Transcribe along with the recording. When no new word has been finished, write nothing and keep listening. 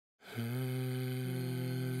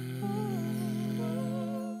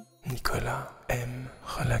Nicolas aime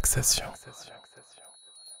relaxation.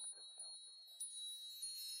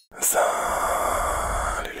 Salut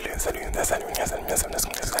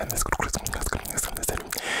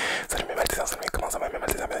mes Maltesers, salut, comment ça va mes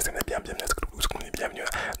Maltesers, bienvenue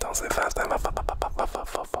dans ce fast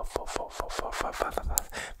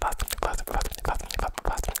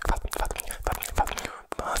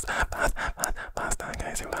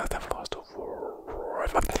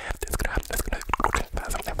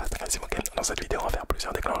dans cette vidéo on va faire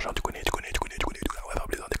plusieurs déclencheurs, tu connais, on va faire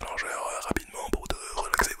plusieurs déclencheurs rapidement pour te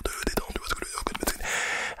relaxer ou te détendre, tu vois ce que je veux dire.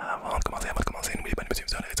 Avant de commencer, n'oubliez pas de me suivre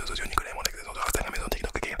sur les réseaux sociaux, Nicolas, mon accessoire sur Instagram et sur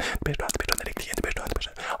TikTok, ok. Dépêche-toi d'aller cliquer, dépêche-toi.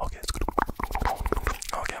 Ok,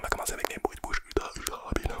 on va commencer avec des bruits de bouche ultra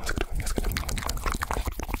rapides.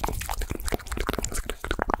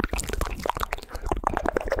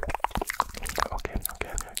 Ok,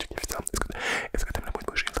 tu kiffes ça? Est-ce que t'aimes le bruit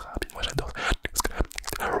de bouche ultra rapide? Moi j'adore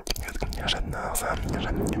ça.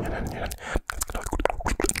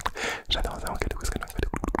 J'adore ça, ok,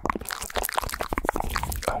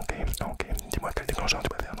 dis-moi quel déclencheur tu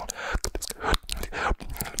préfères dans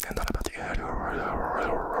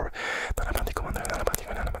la partie commandée, j'étais dans la partie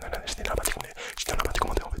commandée en fait, j'étais dans la partie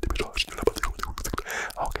commandée, ok,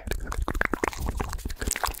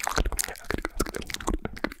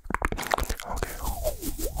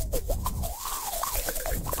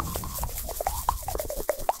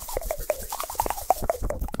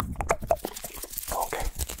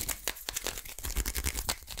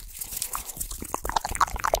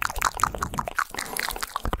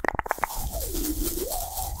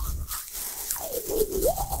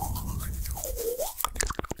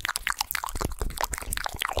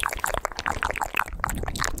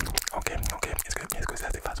 est-ce que c'est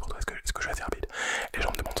assez fast pour toi? Est-ce que je suis assez rapide? Les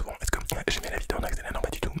gens me demandent souvent, est-ce que j'ai mis la vidéo en accéléré? Non, pas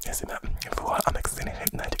du tout. C'est ma voix en accéléré.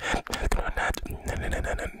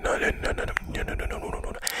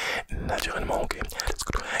 Naturellement, ok.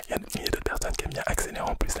 Il y a d'autres personnes qui aiment bien accélérer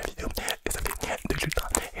en plus la vidéo. Et ça fait de l'ultra.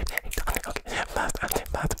 Fast,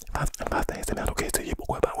 ASMR. Donc essayez,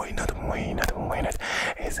 pourquoi pas, why not.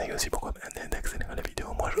 Essayez aussi, pourquoi pas, d'accélérer la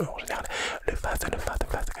vidéo. Moi, en général, le fast,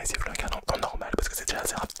 si je le regarde en normal, parce que c'est déjà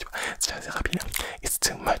assez rapide, tu vois. C'est déjà assez rapide. It's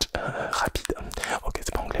too much rapide. Ok,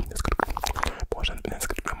 c'est pas anglais. Prochain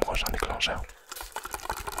déclencheur.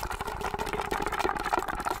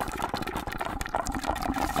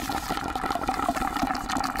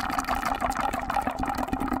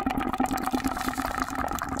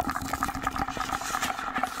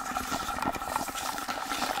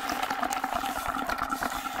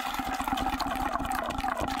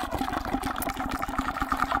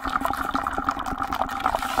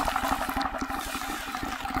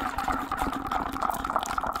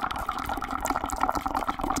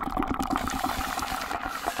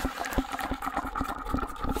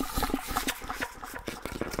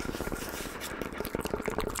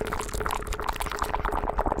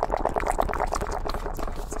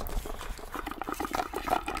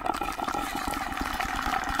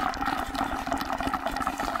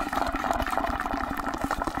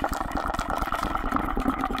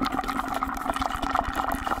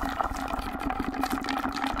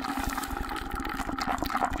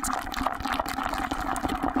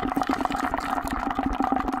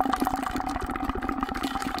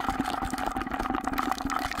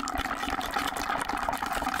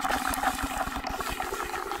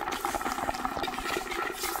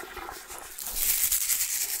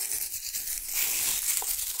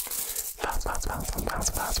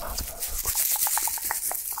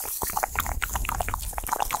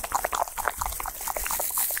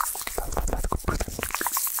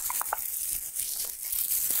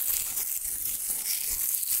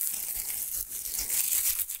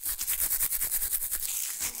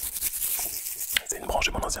 C'est une branche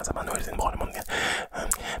de mon ancien sapin de Noël, c'est une branche de mon...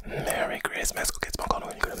 Merry Christmas, ok c'est pas encore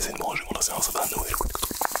Noël Nicolas, mais c'est une branche de mon ancien sapin de Noël.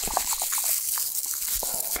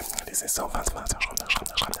 Allez, c'est ça, je ramène.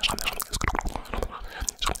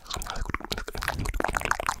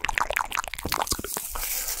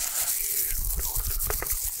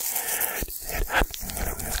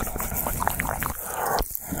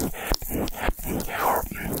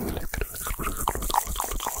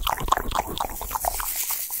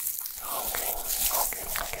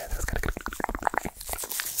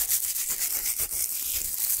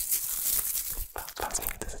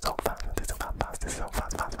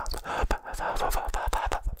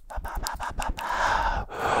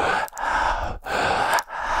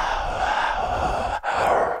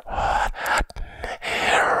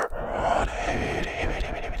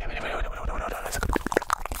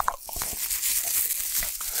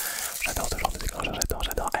 J'adore ce genre de déclencheur,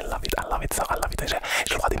 j'adore, I love it, j'ai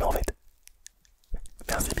le droit d'aimer en fait.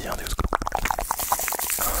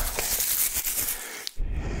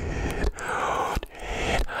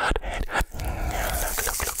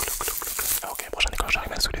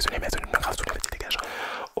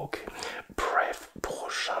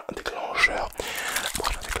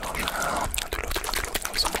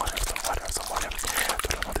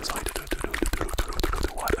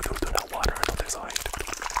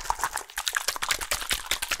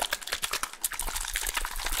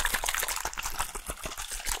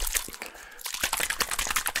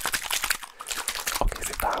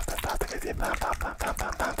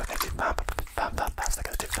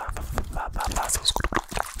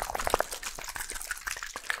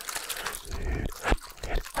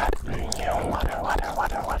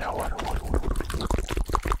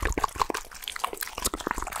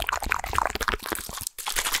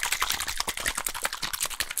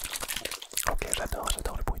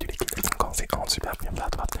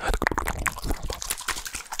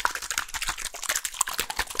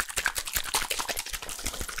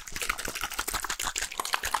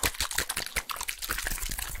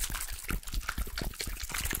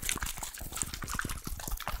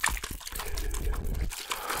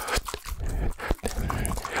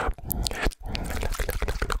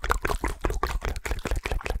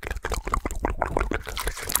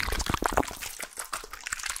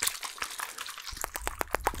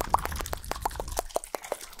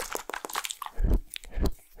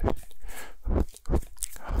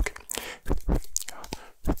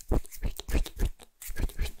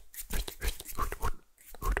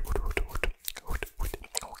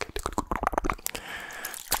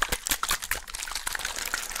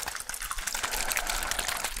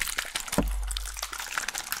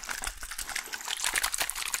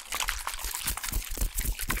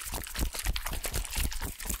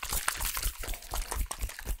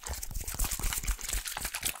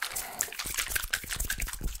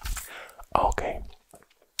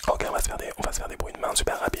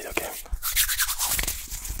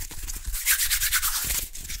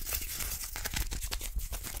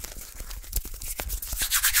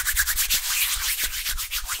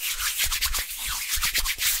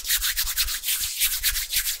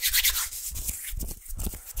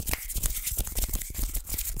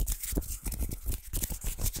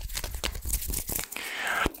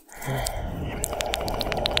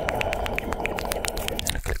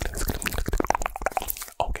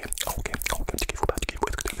 Ok, tu kiffes ou pas? Tu kiffes?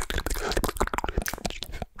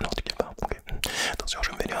 Non, tu kiffes pas, ok. Attention, je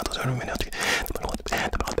vais me vénère, t'as pas le droit de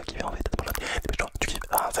pas kiffer en fait, t'as pas le droit de... Dépêche-toi, tu kiffes.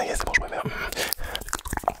 Ah, ça y est, c'est bon, je préfère.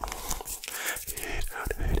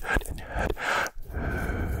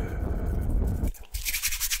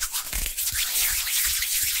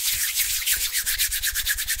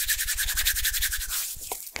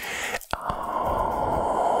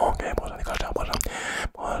 Ok,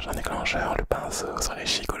 prochain déclencheur, le pinceau sur les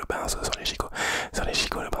chicots, le pinceau sur les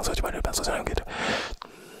chicots, le pinceau, tu vois, le pinceau sur les chicots.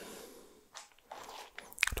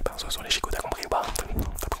 Le pinceau sur les chicots, t'as compris ou pas? T'as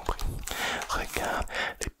pas compris? Regarde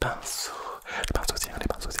les pinceaux cirent, les pinceaux cirent, les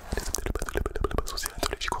pinceaux cirent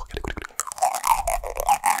sur les chicots, regarde les coups.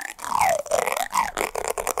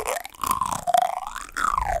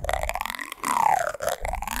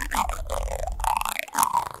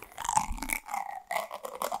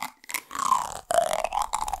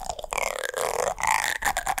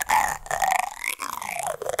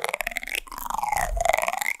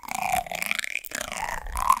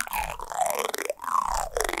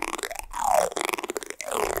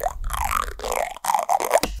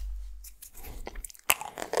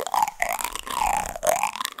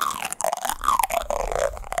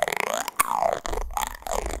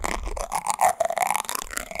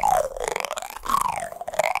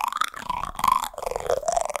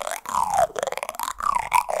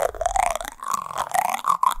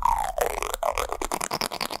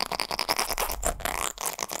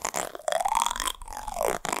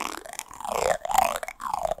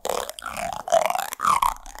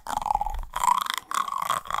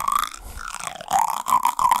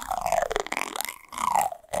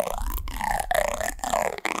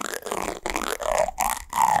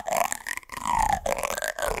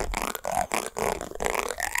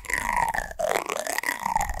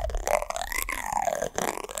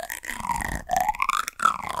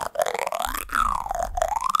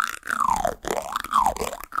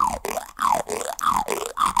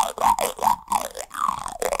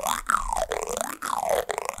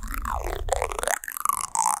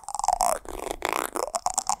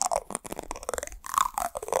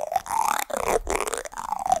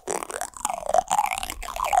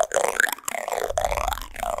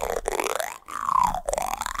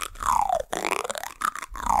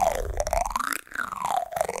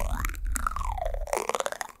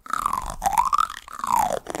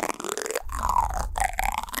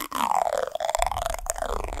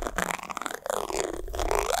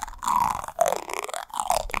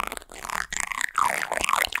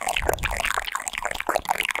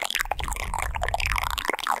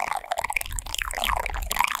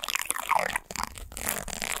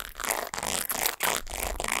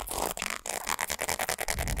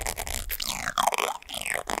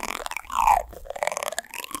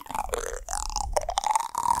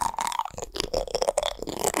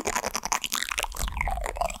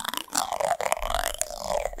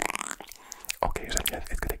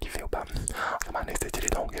 Est-ce que t'as kiffé ou pas? Ça m'a anesthésié les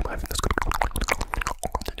dents, ok, bref. On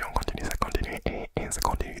continue, ça continue, et ça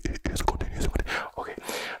continue, ça continue. Ok.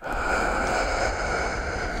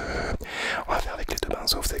 On va faire avec les deux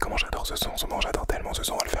pinceaux, vous savez comment j'adore ce son, j'adore tellement ce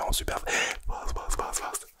son, on va le faire en super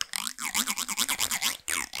fast.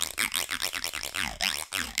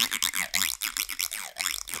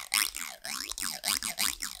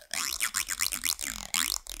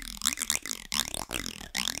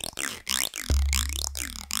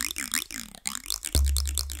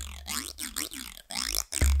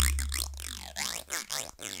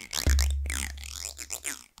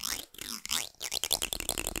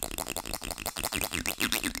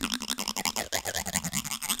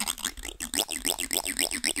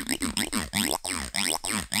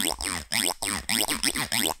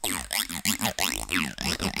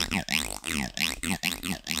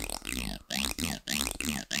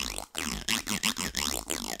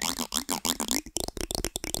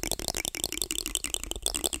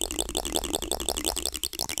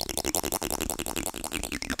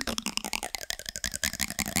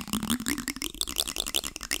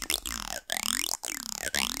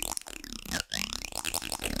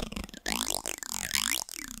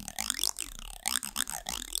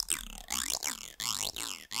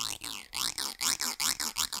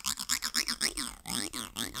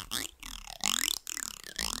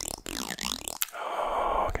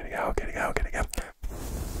 Ok les gars.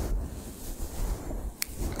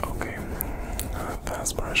 Ok.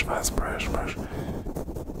 Fast brush.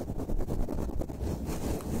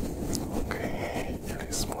 Ok.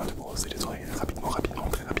 Laisse-moi te brosser les oreilles rapidement,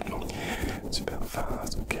 très rapidement. Super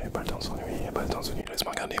fast. Ok, pas le temps de s'ennuyer,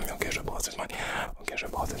 laisse-moi regarder, mais ok. tes mains. Ok, je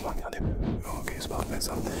brosse tes mains, regardez. Ok, c'est parfait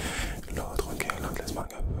ça. L'autre, ok, l'autre, laisse-moi.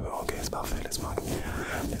 Ok, c'est parfait, laisse-moi.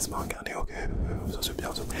 Laisse-moi regarder, ok. Ça c'est bien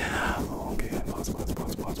ça. Ok, brosse.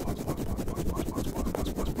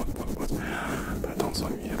 Pas le temps de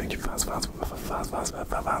s'ennuyer avec du fast,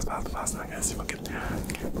 agressif, ok.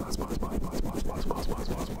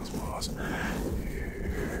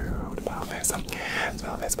 Parfait, ça. C'est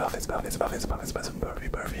parfait. C'est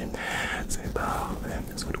parfait.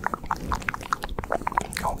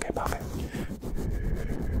 Ok, parfait.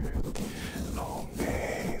 Ok,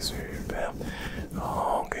 super.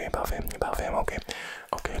 Ok, parfait, ok.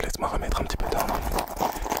 Ok, laisse-moi remettre un petit peu d'ordre.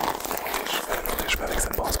 Je fais avec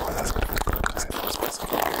cette brosse.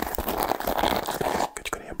 Que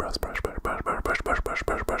tu connais, brush.